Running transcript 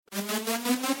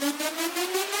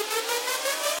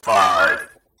5,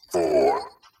 4,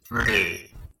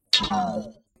 3, 2,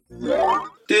 1.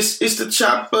 This is the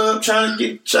chop up, trying to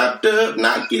get chopped up,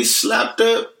 not get slapped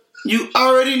up. You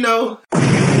already know.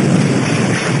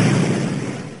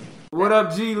 What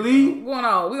up, G Lee? What's going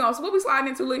on? What we sliding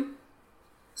into, Lee?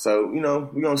 So, we're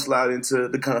going to slide into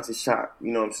the conscious chop.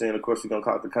 You know what I'm saying? Of course, we're going to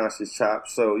call it the conscious chop.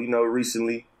 So,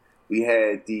 recently we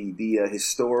had the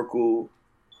historical,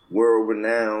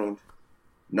 world-renowned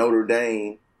Notre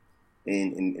Dame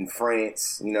in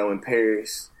France, in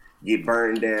Paris, get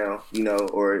burned down,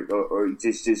 or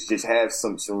just have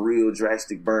some real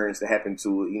drastic burns that happen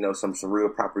to it, some real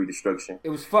property destruction. It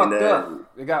was fucked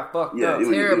up. It got fucked up.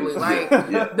 Terribly.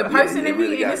 The person in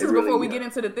me, and this is before we get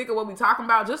into the thick of what we talking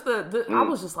about, I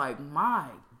was just like, my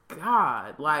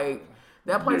God,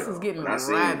 that place is getting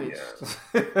ravaged.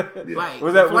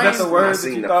 Was that the word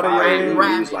that you thought of your head? It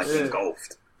was like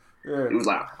engulfed. Yeah. It was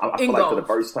like, I feel like for the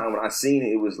first time when I seen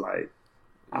it was like,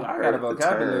 I heard the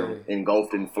term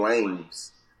engulfed in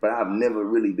flames, but I've never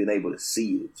really been able to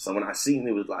see it. So when I seen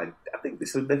it, was like, I think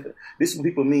this is different. This is what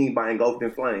people mean by engulfed in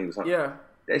flames. Huh? Yeah.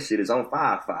 That shit is on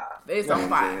fire. It's on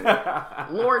fire.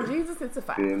 Lord Jesus, it's a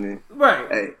fire. Feel me?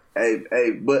 Right.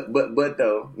 Hey, but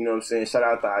though, you know what I'm saying? Shout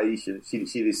out to Aisha. She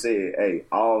just said, hey,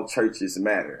 all churches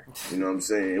matter. You know what I'm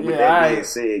saying? And with that being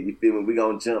said, you feel me? We're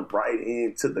going to jump right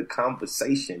into the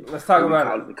conversation. Let's talk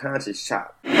about it. The conscious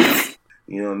chop.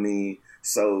 You know what I mean?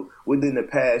 So within the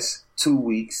past 2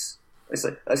 weeks, let's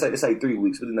say 3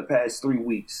 weeks. Within the past 3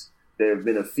 weeks, there have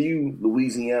been a few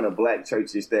Louisiana black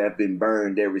churches that have been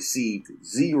burned that received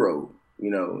zero,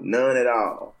 none at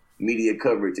all media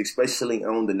coverage, especially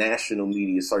on the national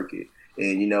media circuit.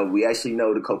 And, we actually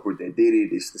know the culprit that did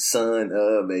it. It's the son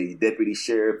of a deputy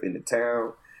sheriff in the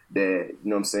town that,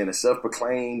 a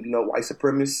self-proclaimed, white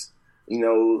supremacist,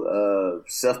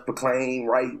 self-proclaimed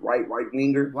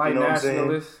right-winger. White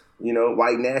nationalist.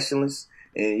 White nationalists,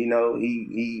 and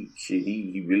he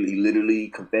literally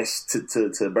confessed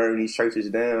to burn these churches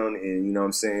down, and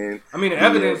I mean, the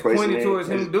evidence pointed towards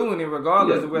him doing it,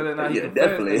 regardless of whether or not he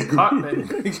definitely caught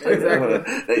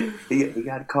that. He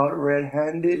got caught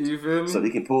red-handed. You feel me? So he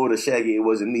can pull the shaggy. It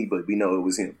wasn't me, but we know it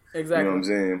was him. Exactly. You know what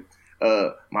I'm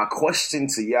saying? My question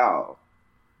to y'all: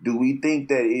 do we think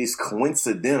that it's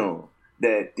coincidental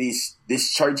that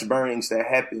this church burnings that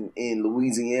happened in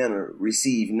Louisiana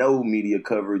received no media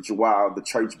coverage, while the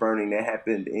church burning that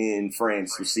happened in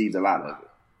France received a lot of it?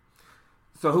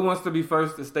 So who wants to be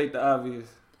first to state the obvious?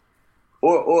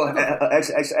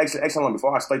 Actually,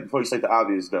 before you state the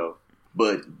obvious though,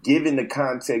 but given the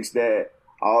context that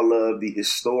all of the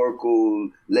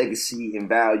historical legacy and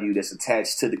value that's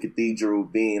attached to the cathedral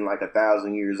being like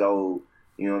 1,000 years old,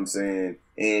 you know what I'm saying?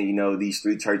 And, these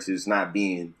three churches not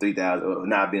being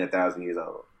 1,000 years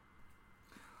old.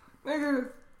 Nigga.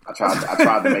 I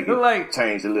tried to make it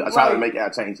change a little. I tried to make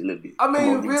it change a little bit. I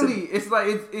mean, really,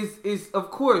 it's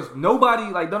of course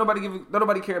nobody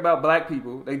care about black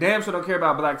people. They damn sure don't care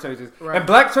about black churches. Right. And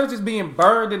black churches being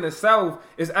burned in the South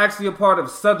is actually a part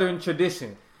of Southern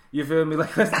tradition. You feel me?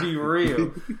 Let's be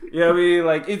real. You know what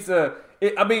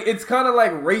I mean? It's kind of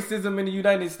like racism in the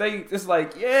United States. It's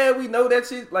like, yeah, we know that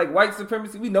shit. Like white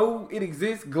supremacy, we know it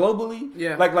exists globally.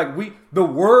 Yeah. The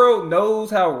world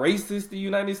knows how racist the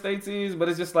United States is, but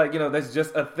it's just like, that's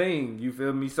just a thing. You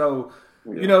feel me? So,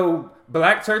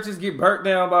 black churches get burnt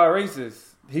down by a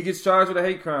racist. He gets charged with a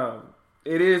hate crime.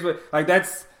 It is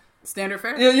that's standard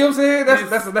fare. Yeah, you know what I'm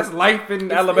saying? That's life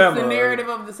in Alabama. It's the narrative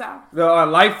of the South.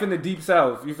 Life in the deep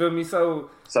South. You feel me?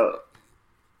 So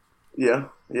yeah.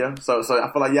 So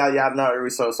I feel like y'all know.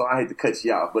 So I hate to cut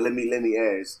you off, but let me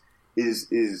ask: is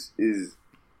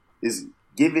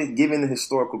given the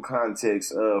historical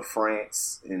context of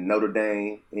France and Notre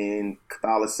Dame and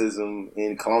Catholicism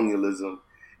and colonialism,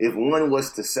 if one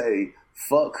was to say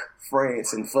fuck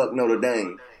France and fuck Notre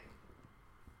Dame,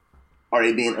 are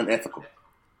they being unethical?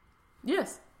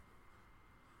 Yes.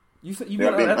 You being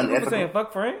unethical for saying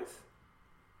fuck France?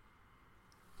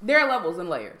 There are levels and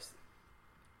layers.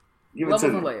 Give it to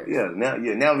me. Layers.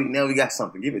 Now we got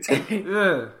something. Give it to me.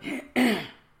 Yeah.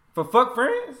 For fuck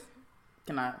friends?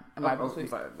 Am I supposed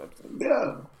to?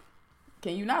 Yeah.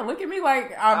 Can you not look at me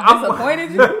like I'm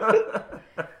disappointed you?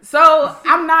 So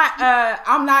I'm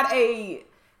not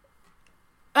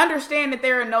understand that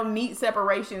there are no neat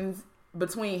separations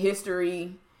between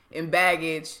history and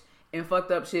baggage and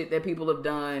fucked up shit that people have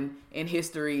done in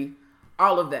history,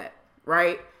 all of that,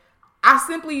 right? I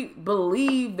simply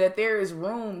believe that there is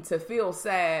room to feel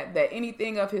sad that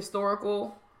anything of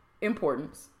historical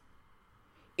importance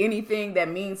anything that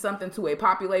means something to a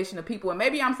population of people. And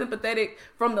maybe I'm sympathetic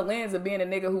from the lens of being a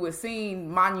nigga who has seen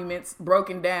monuments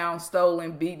broken down,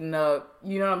 stolen, beaten up,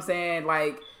 you know what I'm saying?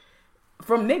 Like,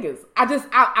 from niggas.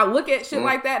 I look at shit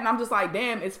like that and I'm just like,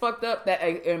 damn, it's fucked up that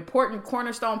an important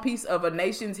cornerstone piece of a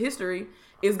nation's history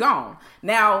is gone.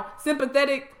 Now,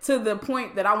 sympathetic to the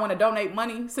point that I want to donate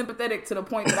money, sympathetic to the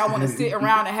point that I want to sit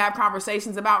around and have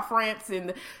conversations about France,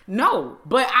 and no,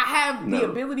 but I have the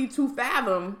ability to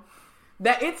fathom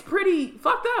that it's pretty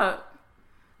fucked up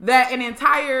that an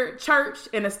entire church,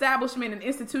 an establishment, an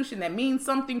institution that means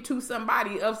something to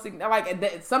somebody something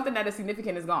that is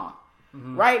significant is gone.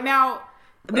 Right now,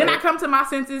 then I come to my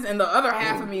senses, and the other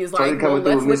half of me is like, well,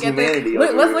 let's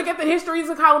look at the histories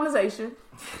of colonization.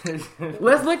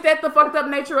 Let's look at the fucked up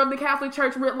nature of the Catholic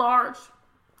Church writ large.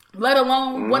 Let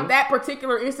alone what that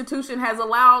particular institution has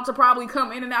allowed to probably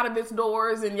come in and out of its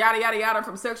doors and yada, yada, yada,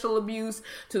 from sexual abuse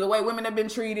to the way women have been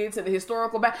treated to the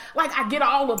historical back. Like, I get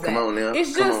all of that. Come on now.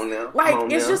 It's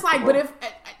just but if...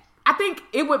 I think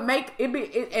it would make it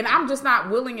be, and I'm just not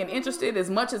willing and interested as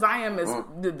much as I am as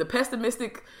the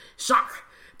pessimistic shock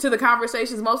to the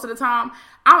conversations most of the time.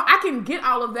 I can get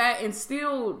all of that and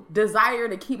still desire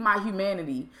to keep my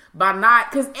humanity by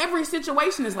not, because every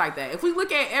situation is like that. If we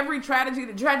look at every tragedy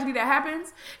that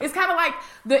happens, it's kind of like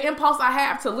the impulse I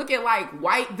have to look at like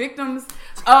white victims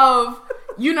of,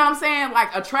 you know what I'm saying, like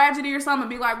a tragedy or something, and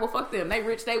be like, well, fuck them. They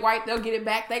rich, they white, they'll get it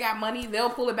back. They got money, they'll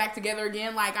pull it back together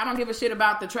again. Like, I don't give a shit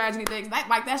about the tragedy things.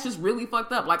 That's just really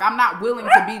fucked up. Like, I'm not willing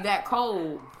to be that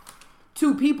cold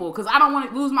to people because I don't want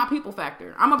to lose my people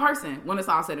factor. I'm a person when it's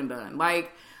all said and done.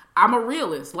 Like, I'm a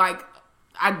realist. Like,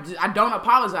 I don't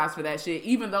apologize for that shit,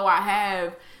 even though I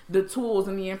have the tools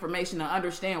and the information to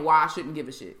understand why I shouldn't give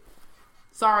a shit.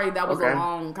 Sorry, that was a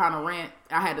long kind of rant.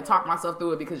 I had to talk myself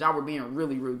through it because y'all were being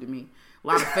really rude to me. A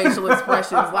lot of facial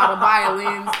expressions, a lot of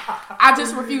violins. I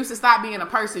just refuse to stop being a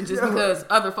person just because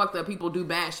other fucked up people do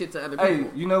bad shit to other people. Hey,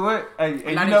 you know what? And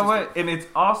you know what? And it's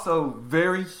also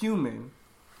very human.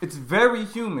 It's very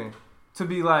human to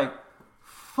be like,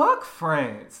 fuck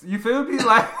France. You feel me?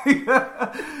 Like, you know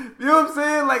what I'm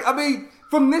saying? Like, I mean,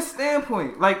 from this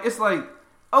standpoint, like, it's like,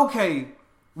 okay,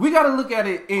 we got to look at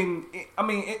it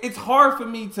it's hard for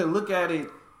me to look at it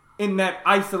in that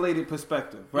isolated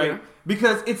perspective, right? Yeah.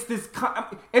 Because it's this,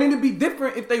 and it'd be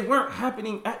different if they weren't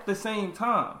happening at the same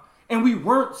time. And we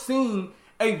weren't seeing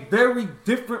a very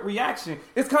different reaction.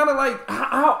 It's kind of like,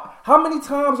 how many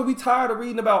times are we tired of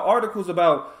reading about articles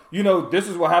about, you know, this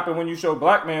is what happened when you show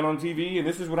black man on TV and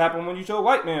this is what happened when you show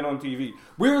white man on TV.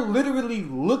 We're literally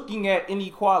looking at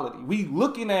inequality. We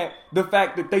looking at the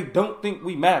fact that they don't think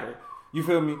we matter. You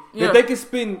feel me? Yeah. That they can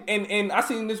spend, and I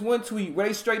seen this one tweet where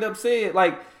they straight up said,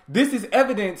 like, this is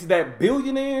evidence that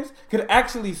billionaires could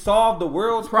actually solve the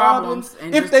world's problems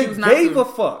if they gave a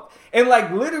fuck. And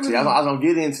like literally, see, I was gonna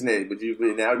get into that, but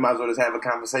now you might as well just have a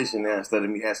conversation now instead of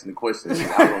me asking the questions. I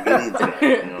was gonna get into that.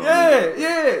 You know yeah. You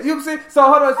know what I'm saying? So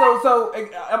hold on. So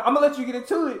I'm gonna let you get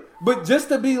into it, but just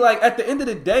to be like, at the end of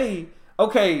the day,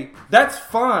 okay, that's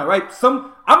fine, right?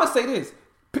 I'm gonna say this: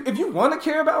 if you want to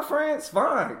care about France,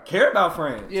 fine, care about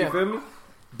France. Yeah. You feel me?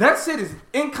 That shit is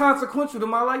inconsequential to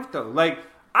my life, though. Like,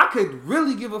 I could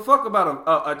really give a fuck about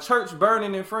a church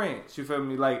burning in France. You feel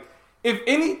me? Like, if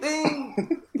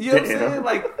anything, you know what I'm saying?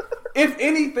 Like, if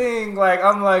anything, like,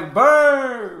 I'm like,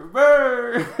 burn.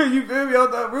 You feel me? On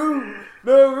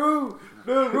the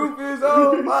roof is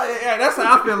on fire. Yeah, that's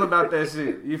how I feel about that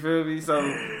shit. You feel me? So,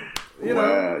 you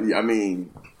know. Yeah, I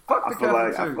mean, I feel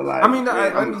like, I'm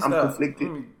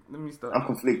conflicted. Let me stop. I'm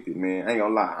conflicted, man. I ain't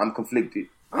gonna lie. I'm conflicted.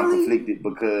 I'm conflicted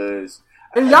because...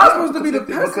 And y'all supposed to be the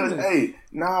pessimists. Because, hey,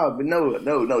 no.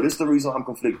 This is the reason I'm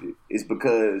conflicted. It's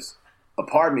because a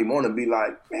part of me want to be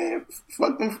like, man,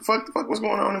 fuck what's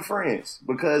going on in France.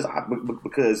 Because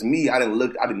me, I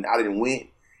didn't went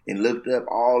and looked up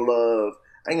all of,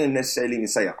 I ain't gonna necessarily even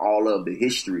say all of the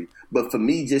history, but for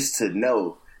me just to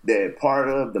know that part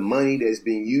of the money that's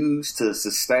being used to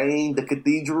sustain the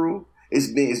cathedral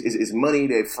is money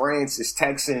that France is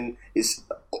taxing at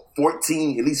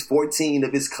least 14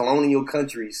 of its colonial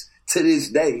countries to this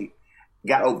day.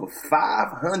 Got over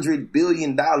 $500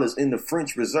 billion in the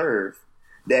French Reserve.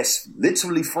 That's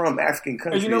literally from African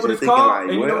countries. And you know what it's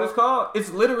called? You know what it's called? It's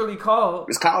literally called...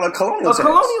 It's called a colonial tax. A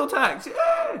colonial tax,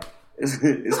 yeah.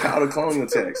 It's called a colonial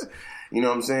tax. You know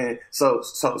what I'm saying? So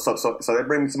that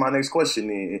brings me to my next question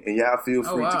then. And y'all feel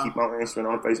free to keep on answering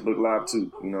on Facebook Live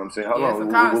too. You know what I'm saying? Hold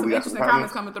on. Some interesting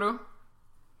comments coming through.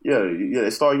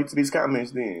 Let's start getting to these comments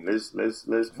then. Let's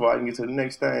before I can get to the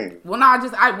next thing. Well, no,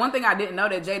 one thing I didn't know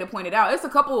that Jada pointed out. It's a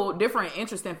couple different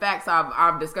interesting facts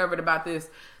I've discovered about this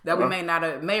that we may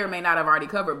or may not have already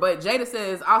covered. But Jada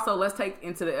says also let's take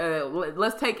into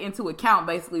account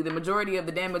basically the majority of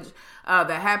the damage that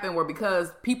happened were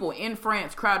because people in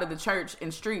France crowded the church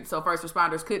and streets, so first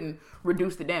responders couldn't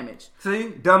reduce the damage. See,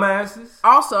 dumbasses.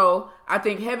 Also, I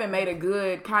think Heaven made a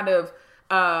good kind of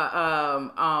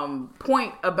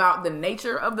point about the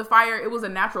nature of the fire. It was a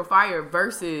natural fire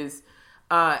versus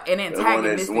an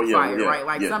antagonistic fire, right?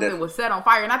 Like something was set on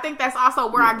fire. And I think that's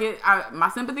also where I get my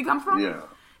sympathy comes from. Yeah.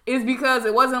 Is because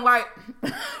it wasn't like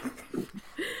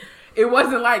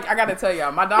I gotta tell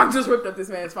y'all, my dog just ripped up this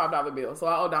man's $5 bill, so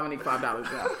I owe Dominique $5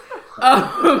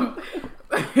 now.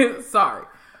 Sorry.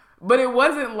 But it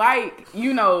wasn't like,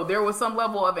 there was some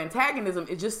level of antagonism.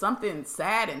 It's just something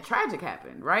sad and tragic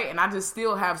happened, right? And I just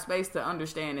still have space to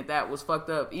understand that was fucked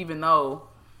up, even though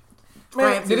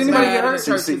France did anybody get hurt? The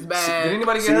church is bad. Did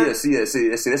anybody get hurt? See, that's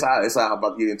how I'm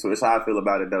about to get into it. That's how I feel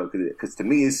about it, though. Because to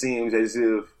me, it seems as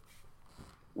if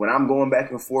when I'm going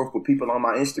back and forth with people on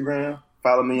my Instagram,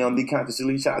 follow me on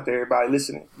Deconsciously. Shout out to everybody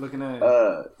listening. Looking at it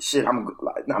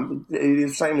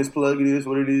is shameless plug. It is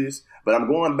what it is. But I'm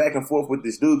going back and forth with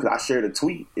this dude because I shared a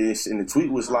tweet, and the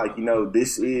tweet was like,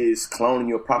 this is cloning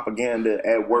your propaganda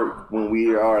at work when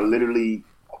we are literally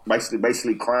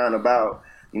basically crying about,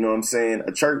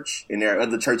 a church, and there are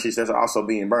other churches that's also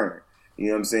being burned. You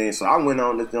know what I'm saying? So I went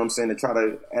on, to try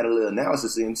to add a little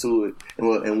analysis into it, and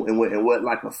what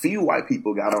like a few white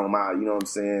people got on my,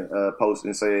 post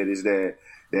and said is that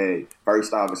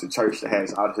first off, it's a church that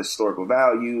has all the historical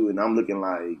value, and I'm looking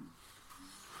like,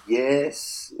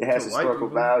 yes, it has historical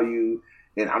value,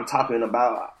 and I'm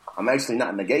actually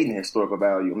not negating historical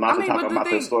value. I'm not talking about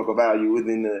the historical value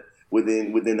within the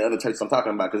other churches I'm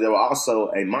talking about, because there was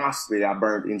also a mosque that I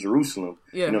burned in Jerusalem.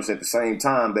 Yeah. At the same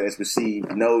time that it's received,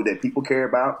 that people care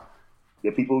about,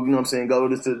 that people, go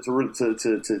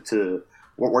to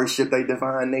worship their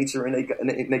divine nature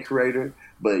and their creator.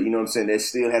 But there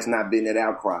still has not been that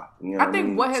outcry. I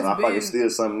think what has been, I feel like it's still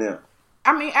something there.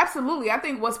 I mean, absolutely. I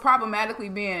think what's problematically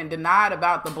being denied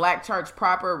about the black church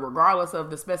proper, regardless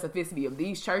of the specificity of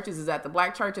these churches, is that the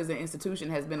black church as an institution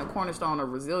has been a cornerstone of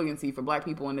resiliency for black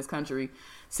people in this country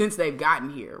since they've gotten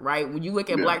here, right? When you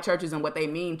look at black churches and what they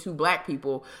mean to black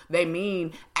people, they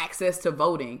mean access to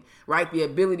voting, right? The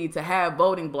ability to have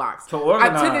voting blocks. To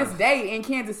organize. To this day in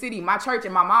Kansas City, my church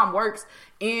and my mom works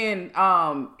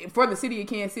for the city of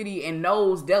Kansas City and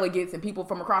knows delegates and people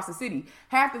from across the city.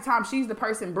 Half the time she's the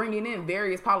person bringing in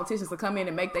various politicians to come in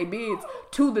and make their bids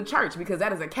to the church, because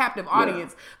that is a captive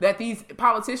audience that these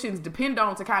politicians depend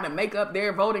on to kind of make up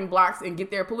their voting blocks and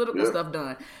get their political stuff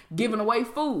done. Giving away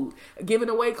food, giving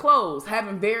away clothes,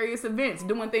 having various events,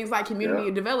 doing things like community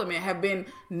development have been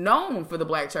known for the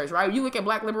black church, right? You look at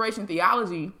black liberation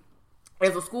theology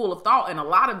as a school of thought, and a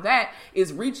lot of that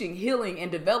is reaching healing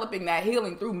and developing that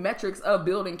healing through metrics of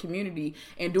building community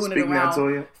and doing it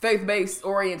around faith-based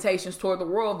orientations toward the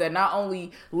world that not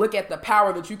only look at the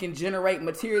power that you can generate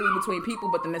materially between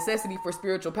people, but the necessity for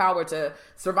spiritual power to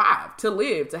survive, to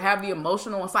live, to have the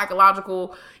emotional and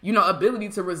psychological, ability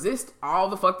to resist all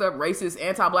the fucked up racist,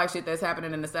 anti-black shit that's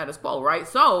happening in the status quo, right?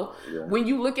 So when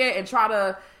you look at and try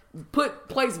to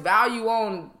place value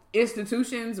on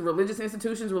institutions, religious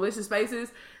spaces,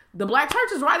 the black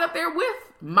church is right up there with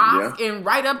mosque and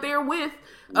right up there with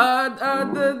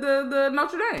the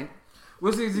Notre Dame.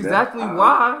 Which is exactly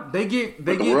why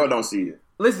the world don't see it.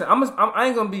 Listen, I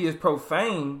ain't gonna be as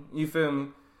profane, you feel me,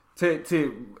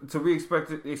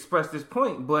 to express this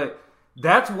point, but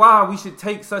that's why we should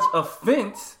take such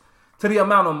offense to the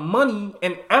amount of money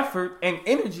and effort and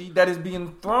energy that is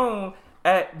being thrown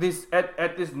at this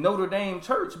Notre Dame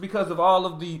church because of all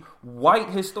of the white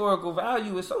historical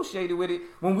value associated with it.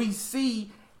 When we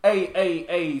see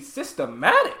a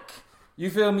systematic, you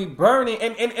feel me, burning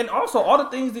and also all the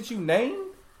things that you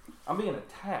named, I'm being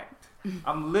attacked.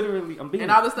 I'm being and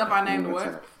all the stuff I named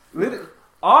what?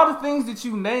 All the things that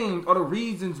you named are the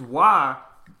reasons why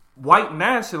white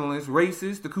nationalists,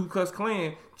 racists, the Ku Klux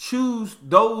Klan choose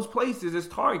those places as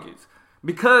targets.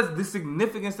 Because the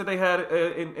significance that they had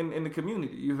in the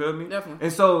community, you feel me? Definitely.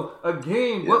 And so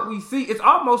again, what we see, it's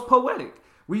almost poetic.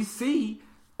 We see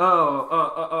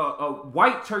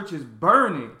white churches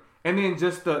burning, and then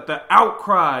just the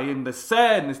outcry and the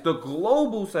sadness, the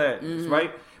global sadness,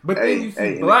 right? But then you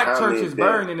see black churches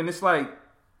burning, and it's like,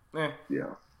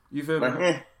 you feel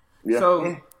me?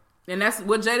 So, and that's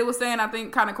what Jada was saying. I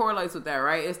think kind of correlates with that,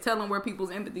 right? It's telling where people's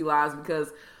empathy lies,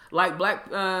 because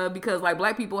because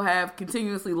black people have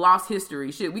continuously lost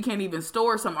history. Shit, we can't even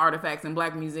store some artifacts in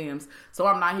black museums, so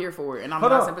I'm not here for it, and I'm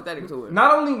not sympathetic to it.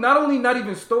 Not only not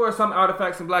even store some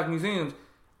artifacts in black museums.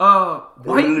 White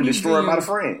museums by the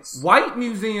France. White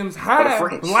museums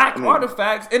have black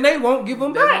artifacts, and they won't give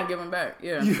them back. They won't give them back.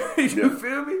 Yeah, you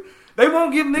feel me? They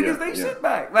won't give niggas their shit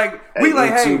back. Like we're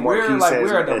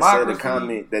a democracy. A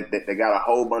comment that got a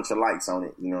whole bunch of likes on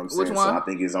it. You know what I'm saying? Which one? So I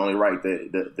think it's only right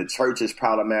that the church is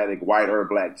problematic, white or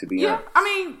black. To be honest, I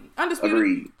mean, undisputed.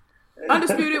 Agreed.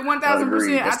 Undisputed,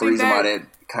 1,000%. That's the reason why that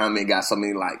comment got so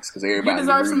many likes, because everybody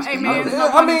deserves some amen.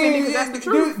 I mean, that's the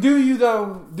truth. Do you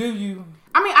though? Do you?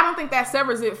 I mean, I don't think that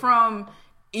severs it from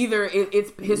either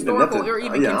it's historical or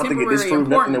even contemporary I don't think it disproves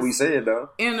nothing that we said though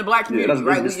in the black community,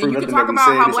 right? And you can talk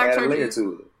about how black churches.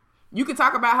 You could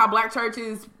talk about how black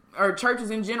churches or churches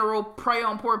in general prey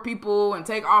on poor people and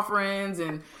take offerings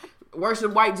and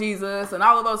worship white Jesus, and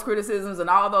all of those criticisms and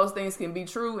all of those things can be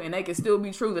true, and they can still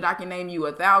be true. That I can name you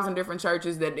 1,000 different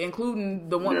churches that, including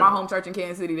my home church in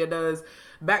Kansas City, that does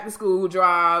back to school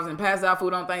drives and pass out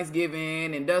food on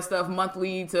Thanksgiving and does stuff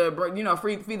monthly to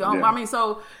feed the home. Yeah. I mean,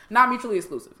 so not mutually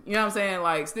exclusive. You know what I'm saying?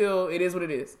 Like, still, it is what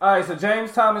it is. All right, so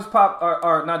James Thomas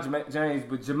or not James,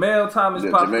 but Jamel Thomas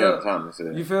popped up. Thomas,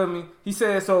 yeah. You feel me? He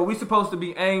said, "So are we supposed to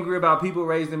be angry about people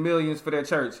raising millions for their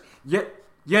church?"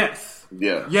 Yes.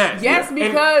 Yeah. Yes,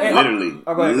 because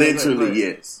literally,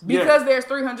 yes. Because there's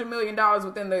 $300 million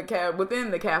within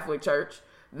the Catholic Church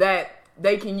that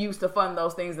they can use to fund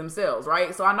those things themselves,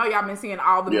 right? So I know y'all been seeing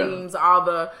all the memes, all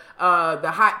the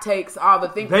hot takes, all the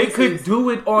things. They could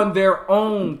do it on their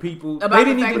own, people. They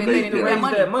didn't even need to raise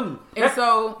that money. And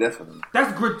so definitely,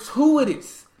 that's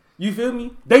gratuitous. You feel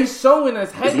me? They showing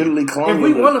us, hey, it's literally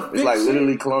colonialism. If we want to fix it's like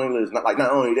literally colonialism.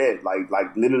 Not only that,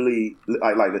 like literally,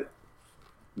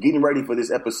 getting ready for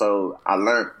this episode, I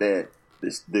learned that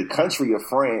the country of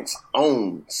France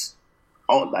it's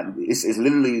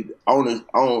literally owned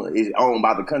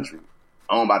by the country,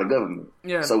 owned by the government.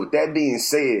 Yeah. So with that being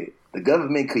said, the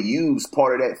government could use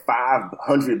part of that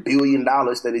 $500 billion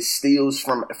that it steals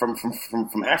from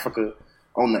Africa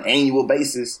on an annual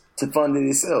basis to fund it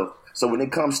itself. So when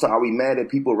it comes to, are we mad at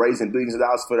people raising billions of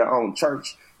dollars for their own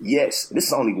church? Yes, this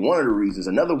is only one of the reasons.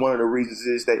 Another one of the reasons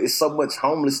is that it's so much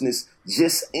homelessness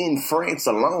just in France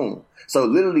alone. So it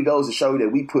literally goes to show you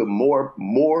that we put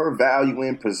more value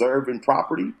in preserving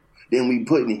property than we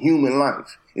put in human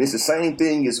life. And it's the same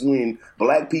thing as when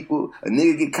black people, a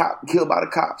nigga get killed by the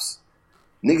cops.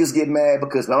 Niggas get mad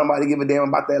because nobody give a damn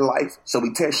about their life, so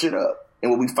we tear shit up. And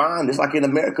what we find is, like in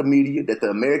American media, that the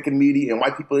American media and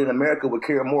white people in America would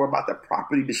care more about the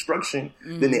property destruction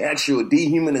than the actual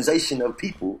dehumanization of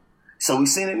people. So we're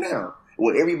seeing it now.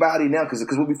 Well, everybody now, because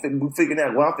what I'm figuring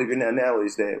out now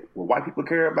is that what white people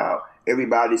care about,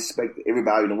 everybody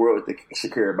in the world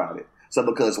should care about it. So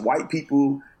because white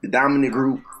people, the dominant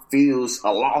group, feels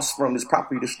a loss from this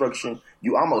property destruction,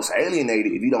 you almost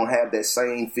alienated if you don't have that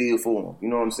same feel for them. You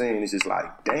know what I'm saying? It's just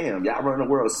like, damn, y'all run the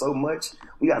world so much,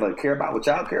 we gotta care about what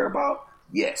y'all care about?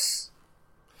 Yes.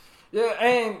 Yeah,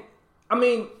 and I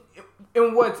mean,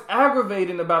 and what's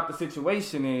aggravating about the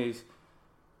situation is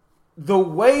the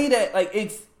way that,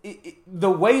 like,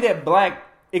 the way that black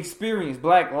experience,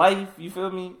 black life, you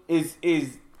feel me,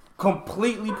 is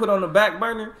completely put on the back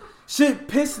burner. Shit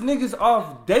piss niggas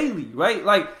off daily, right?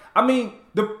 Like, I mean,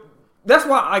 that's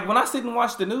why, like, when I sit and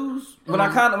watch the news, when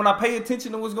I pay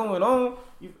attention to what's going on,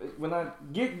 when I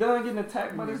get done getting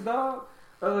attacked by this dog,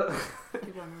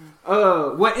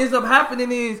 what ends up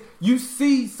happening is you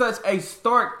see such a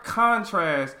stark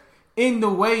contrast in the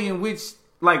way in which,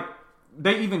 like,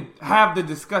 they even have the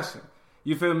discussion.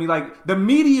 You feel me? Like, the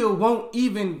media won't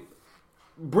even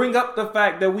bring up the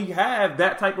fact that we have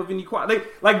that type of inequality.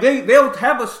 They'll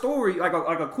have a story, like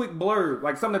a quick blurb,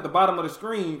 like something at the bottom of the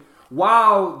screen,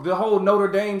 while the whole Notre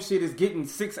Dame shit is getting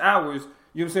 6 hours,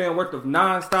 you know what I'm saying, worth of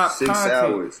nonstop 6 content.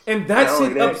 Hours. And that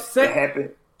shit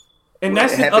upset. And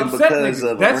that shit upset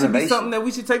niggas. That should be something that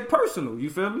we should take personal. You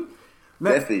feel me?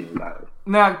 Definitely.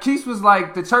 Now, Keith was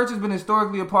like, the church has been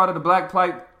historically a part of the black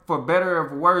plight for better or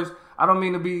for worse. I don't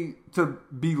mean to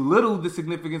belittle the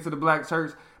significance of the black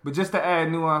church, but just to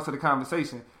add nuance to the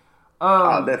conversation.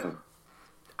 Definitely.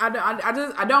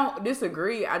 I don't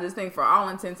disagree. I just think for all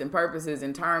intents and purposes,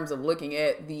 in terms of looking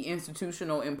at the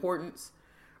institutional importance,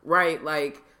 right?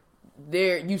 Like,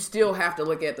 you still have to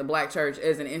look at the black church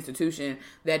as an institution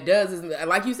that does,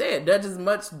 like you said, does as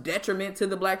much detriment to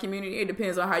the black community. It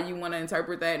depends on how you want to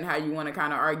interpret that and how you want to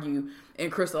kind of argue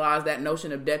and crystallize that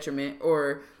notion of detriment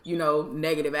or,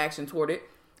 negative action toward it.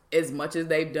 As much as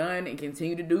they've done and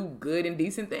continue to do good and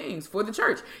decent things for the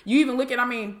church. You even look at,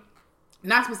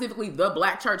 not specifically the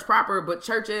black church proper, but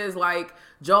churches like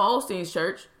Joel Osteen's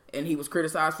church, and he was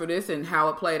criticized for this and how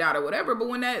it played out or whatever. But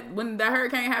when that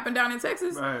hurricane happened down in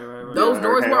Texas, those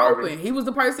doors were open. He was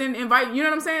the person inviting. You know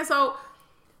what I'm saying? So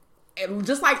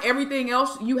just like everything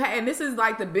else you had, and this is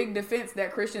like the big defense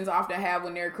that Christians often have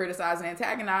when they're criticized and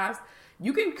antagonized.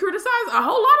 You can criticize a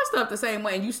whole lot of stuff the same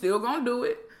way, and you still gonna do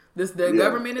it. The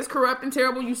government is corrupt and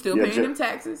terrible. You still paying them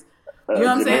taxes. You know what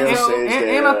I'm saying?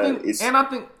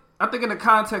 I think in the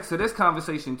context of this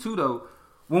conversation too, though,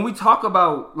 when we talk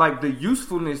about like the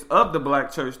usefulness of the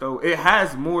black church, though, it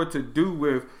has more to do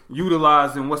with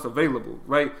utilizing what's available,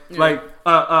 right?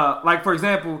 Yeah. Like for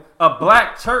example, a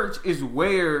black church is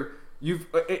where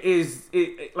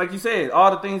like you said,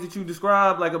 all the things that you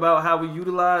described, like about how we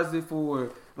utilize it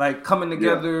for like coming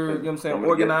together, you know what I'm saying,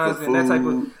 organizing, that type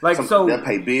of like they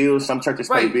pay bills. Some churches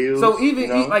pay bills. So even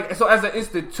so as an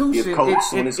institution,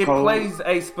 it plays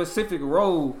a specific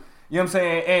role. You know what I'm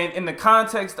saying? And in the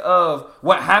context of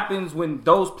what happens when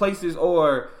those places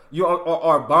are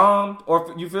bombed,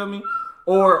 or you feel me?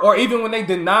 Or even when they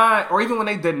deny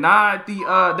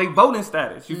the they voting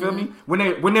status, you feel me?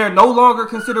 When they're no longer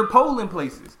considered polling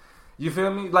places. You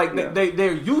feel me? Like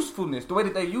their usefulness, the way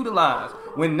that they utilize,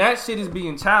 when that shit is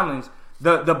being challenged,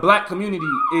 the black community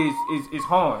is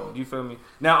harmed. You feel me?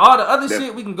 Now all the other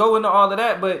shit, we can go into all of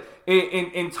that, but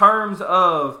in terms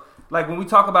of like when we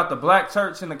talk about the black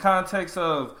church in the context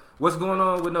of what's going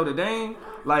on with Notre Dame,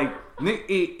 like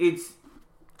it's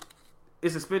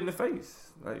a spit in the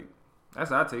face. Like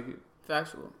that's how I take it.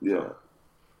 Factual. Yeah.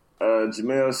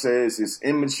 Jamel says it's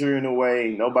immature in a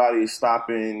way. Nobody is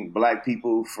stopping black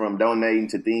people from donating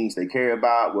to things they care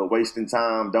about. We're wasting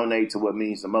time. Donate to what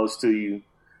means the most to you.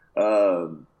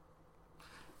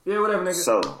 Yeah, whatever, nigga.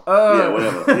 So,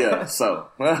 whatever. Yeah, so.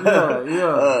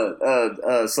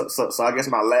 So I guess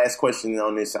my last question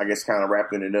on this, I guess kind of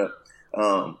wrapping it up,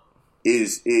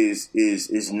 is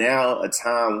now a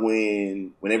time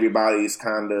when everybody is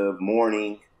kind of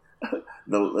mourning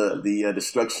the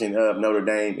destruction of Notre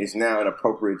Dame, is now an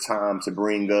appropriate time to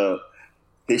bring up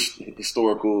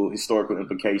historical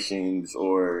implications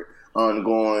or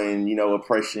ongoing,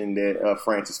 oppression that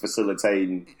France is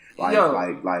facilitating.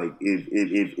 If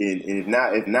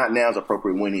not now is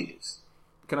appropriate, when is?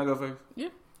 Can I go first? Yeah.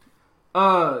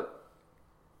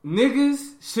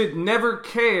 Niggas should never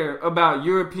care about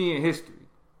European history.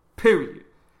 Period.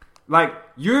 Like,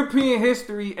 European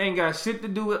history ain't got shit to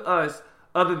do with us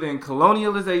other than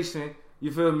colonialization,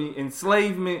 you feel me,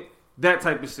 enslavement, that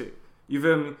type of shit. You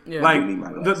feel me? Yeah. Like,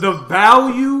 the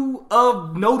value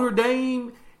of Notre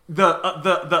Dame,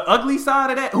 the ugly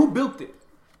side of that, who built it?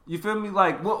 You feel me?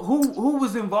 Like, who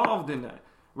was involved in that?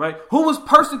 Right? Who was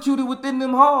persecuted within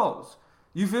them halls?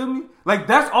 You feel me? Like,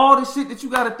 that's all the shit that you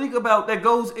got to think about that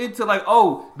goes into, like,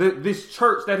 this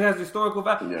church that has historical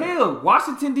value. Yeah. Hell,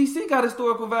 Washington, D.C. got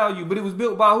historical value, but it was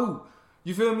built by who?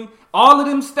 You feel me? All of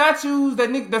them statues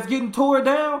that's getting tore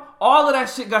down, all of that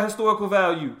shit got historical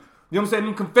value. You know what I'm saying?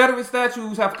 Them Confederate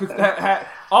statues have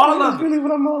all of it. Really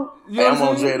what I'm on? I'm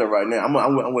on Jada right now.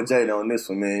 I'm with Jada on this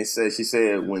one, man. She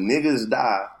said, when niggas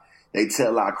die, they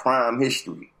tell our crime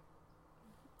history.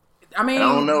 I mean, and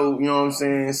I don't know, you know what I'm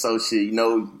saying? So she,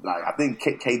 like, I think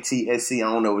KTSC,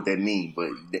 I don't know what that means,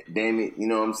 but damn it, you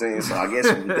know what I'm saying? So I guess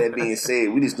with that being said,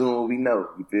 we just doing what we know.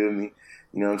 You feel me?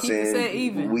 You know what I'm saying? Keep the set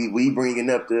even. We bringing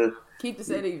up the... Keep the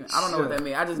set even. I don't know what that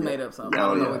means. I just made up something. I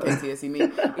don't know what KTSC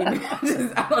means.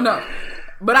 I don't know.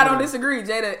 But I don't disagree,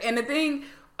 Jada. And the thing,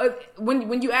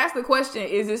 when you ask the question,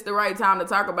 is this the right time to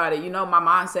talk about it? My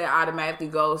mindset automatically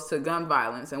goes to gun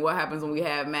violence and what happens when we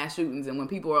have mass shootings and when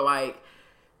people are like,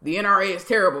 the NRA is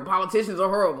terrible. Politicians are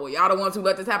horrible. Y'all the ones who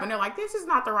let this happen. They're like, this is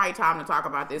not the right time to talk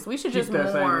about this. We should just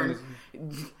mourn.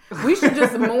 We should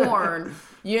just mourn,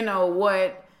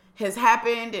 what has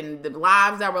happened and the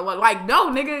lives that were like,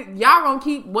 no, nigga, y'all gonna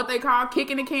keep what they call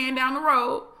kicking the can down the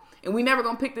road, and we never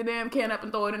gonna pick the damn can up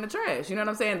and throw it in the trash. You know what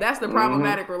I'm saying? That's the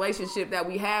problematic relationship that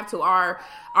we have to our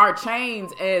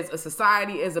chains as a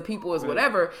society, as a people, as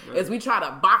whatever, as we try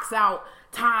to box out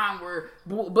time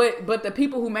but the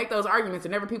people who make those arguments are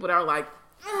never people that are like,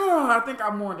 I think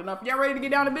I'm mourned enough. Y'all ready to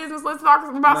get down to business? Let's talk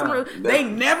about some. They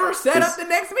never set up the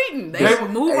next meeting. They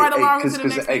move right along to the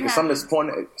next meeting.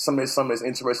 Something that's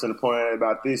interesting to point out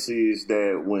about this is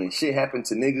that when shit happens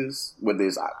to niggas, whether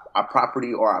it's our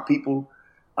property or our people,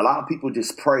 a lot of people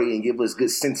just pray and give us good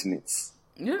sentiments.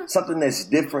 Yeah. Something that's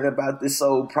different about this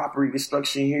old property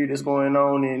destruction here that's going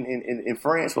on in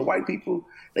France for white people.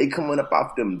 They coming up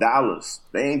off them dollars.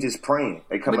 They ain't just praying.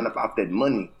 They coming up off that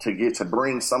money to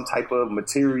bring some type of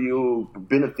material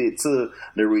benefit to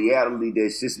the reality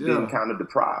that's just been kind of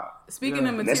deprived. Speaking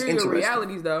of material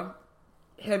realities, though,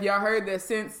 Have y'all heard that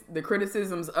since the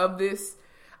criticisms of this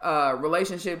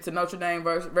relationship to Notre Dame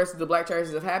versus the black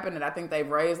churches have happened, and I think they've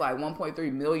raised like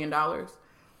 $1.3 million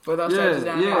for those churches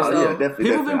down there. So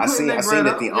definitely. I seen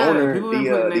that the owner,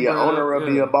 the owner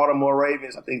of the Baltimore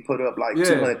Ravens, I think put up like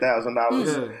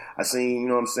 $200,000. I seen, you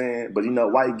know what I'm saying? But you know,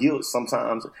 white guilt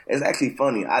sometimes, it's actually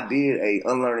funny. I did a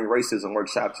unlearning racism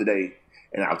workshop today,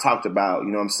 and I talked about, you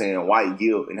know what I'm saying, white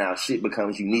guilt and how shit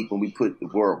becomes unique when we put the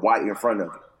word white in front of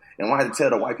it. And what I had to tell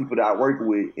the white people that I work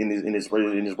with in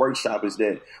this workshop is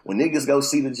that when niggas go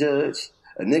see the judge,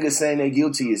 a nigga saying they're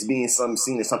guilty is being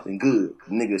seen as something good.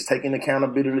 Niggas taking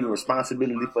accountability and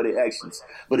responsibility for their actions.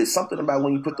 But it's something about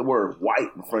when you put the word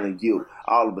white in front of guilt,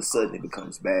 all of a sudden it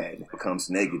becomes bad. It becomes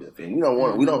negative. And we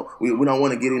don't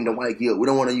want to get into white guilt. We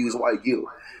don't want to use white guilt.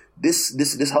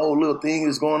 This whole little thing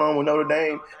that's going on with Notre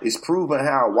Dame is proving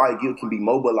how white guilt can be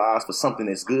mobilized for something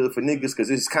that's good for niggas, because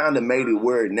it's kind of made it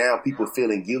where now people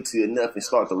feeling guilty enough and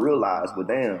start to realize, but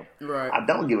damn, I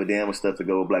don't give a damn with stuff to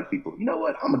go with black people. You know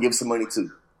what? I'm gonna give some money too.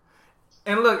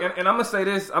 And look, and I'm gonna say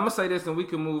this, and we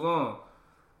can move on.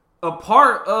 A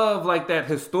part of like that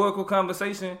historical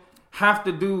conversation have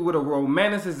to do with a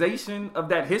romanticization of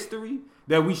that history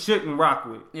that we shouldn't rock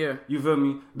with. Yeah. You feel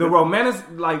me? The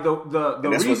the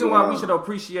reason why we should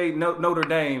appreciate Notre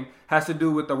Dame has to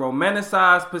do with the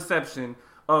romanticized perception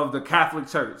of the Catholic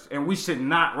Church. And we should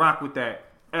not rock with that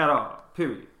at all.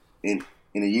 Period. In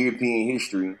the European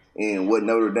history and what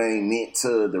Notre Dame meant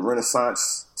to the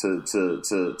Renaissance, to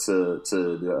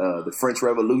the French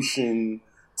Revolution,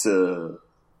 to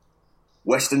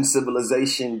Western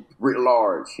civilization writ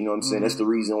large, you know what I'm saying? Mm-hmm. That's the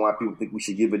reason why people think we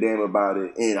should give a damn about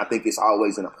it. And I think it's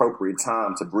always an appropriate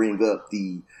time to bring up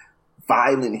the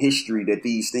violent history that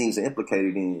these things are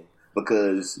implicated in.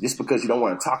 Because just because you don't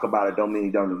want to talk about it don't mean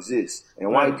it don't exist.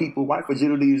 And white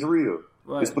fragility is real.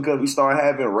 Right. It's because we start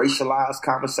having racialized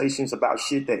conversations about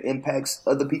shit that impacts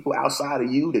other people outside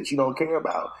of you that you don't care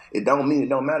about. It don't mean it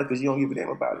don't matter because you don't give a damn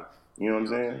about it. You know what I'm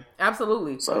saying?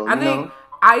 Absolutely. So I think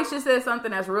Aisha said something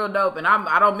that's real dope, and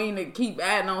I don't mean to keep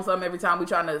adding on something every time we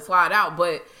trying to slide out,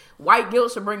 but white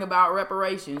guilt should bring about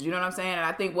reparations. You know what I'm saying? And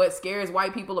I think what scares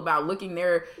white people about looking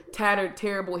their tattered,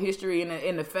 terrible history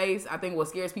in the face, I think what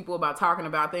scares people about talking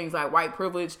about things like white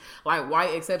privilege, like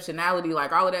white exceptionality,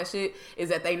 like all of that shit, is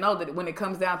that they know that when it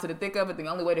comes down to the thick of it, the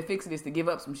only way to fix it is to give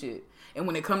up some shit. And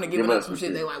when it come to giving up some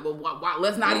shit, they're like, well, why,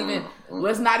 let's not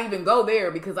even go there,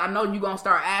 because I know you're going to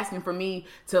start asking for me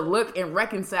to look and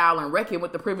reconcile and reckon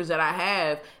with the privilege that I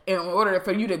have. In order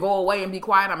for you to go away and be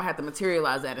quiet, I'm going to have to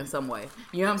materialize that in some way.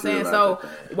 You know what I'm saying? So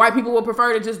white people will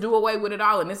prefer to just do away with it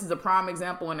all. And this is a prime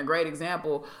example and a great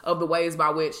example of the ways by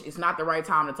which it's not the right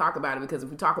time to talk about it. Because if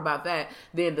we talk about that,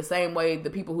 then the same way the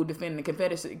people who defend the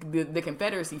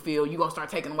Confederacy feel, you're going to start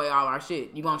taking away all our shit.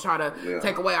 You're going to try to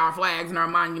take away our flags and our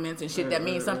monuments and shit that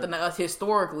means something to us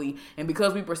historically. And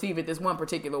because we perceive it this one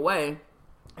particular way,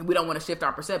 and we don't want to shift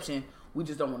our perception, we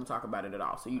just don't want to talk about it at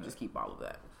all. So you just keep all of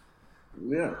that.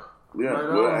 Yeah.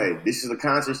 Well, hey, this is a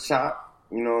conscious chop.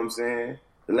 You know what I'm saying?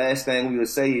 The last thing we would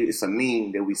say is it's a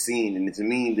meme that we seen, and it's a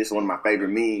meme. This is one of my favorite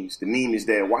memes. The meme is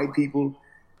that white people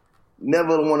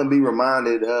never want to be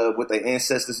reminded of what their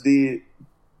ancestors did,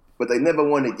 but they never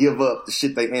want to give up the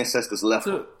shit their ancestors left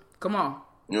them. Come on.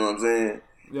 You know what I'm saying?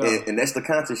 Yeah. And that's the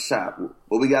conscious chop.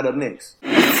 What we got up next?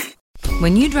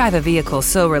 When you drive a vehicle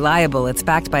so reliable it's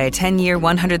backed by a 10-year,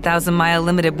 100,000-mile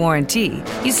limited warranty,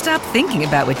 you stop thinking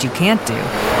about what you can't do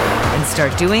and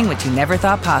start doing what you never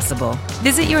thought possible.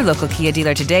 Visit your local Kia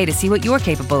dealer today to see what you're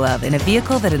capable of in a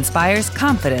vehicle that inspires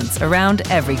confidence around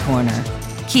every corner.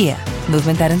 Kia,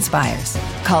 movement that inspires.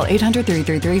 Call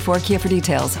 800-333-4KIA for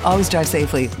details. Always drive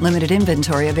safely. Limited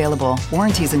inventory available.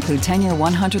 Warranties include 10-year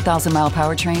 100,000-mile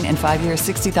powertrain and 5-year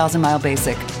 60,000-mile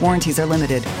basic. Warranties are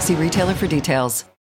limited. See retailer for details.